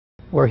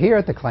We're here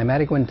at the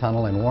Climatic Wind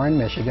Tunnel in Warren,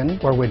 Michigan,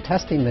 where we're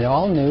testing the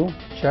all-new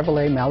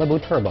Chevrolet Malibu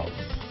Turbo.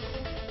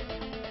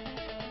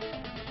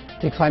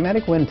 The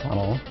Climatic Wind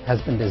Tunnel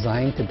has been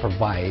designed to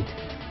provide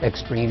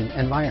extreme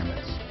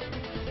environments.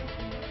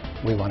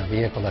 We want a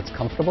vehicle that's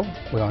comfortable,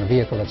 we want a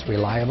vehicle that's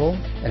reliable,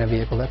 and a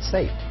vehicle that's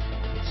safe.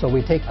 So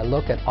we take a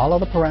look at all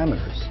of the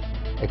parameters,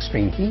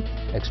 extreme heat,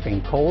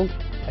 extreme cold,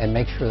 and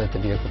make sure that the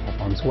vehicle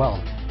performs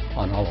well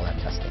on all of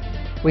that testing.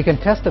 We can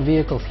test the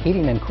vehicle's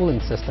heating and cooling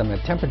system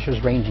at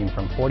temperatures ranging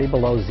from 40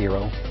 below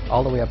zero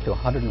all the way up to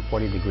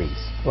 140 degrees.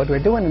 What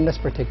we're doing in this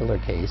particular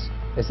case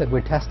is that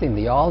we're testing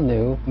the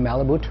all-new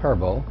Malibu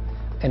Turbo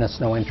in a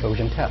snow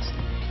intrusion test.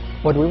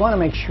 What we want to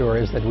make sure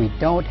is that we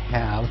don't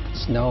have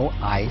snow,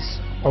 ice,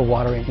 or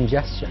water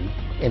ingestion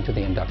into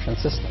the induction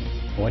system.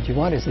 What you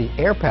want is the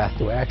air path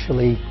to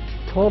actually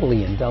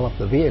totally envelop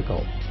the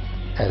vehicle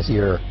as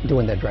you're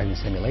doing that driving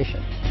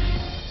simulation.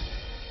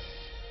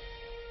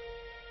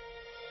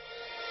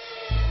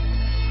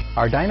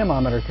 Our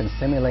dynamometer can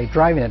simulate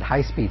driving at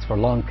high speeds for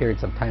long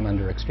periods of time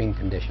under extreme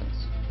conditions.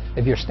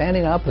 If you're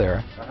standing up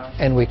there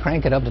and we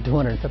crank it up to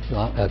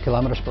 250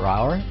 kilometers per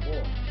hour,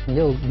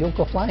 you'll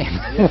go flying.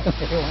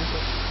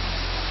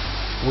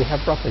 We have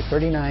roughly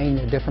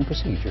 39 different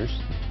procedures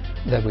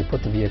that we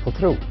put the vehicle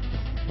through.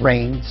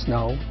 Rain,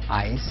 snow,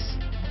 ice,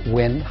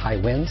 wind, high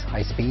winds,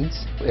 high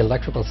speeds,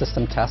 electrical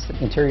system test,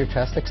 interior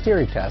test,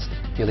 exterior test,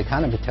 fuel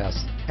economy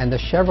test, and the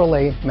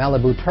Chevrolet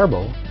Malibu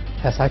Turbo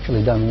has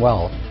actually done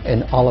well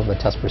in all of the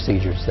test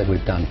procedures that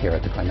we've done here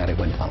at the Climatic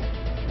Wind Tunnel.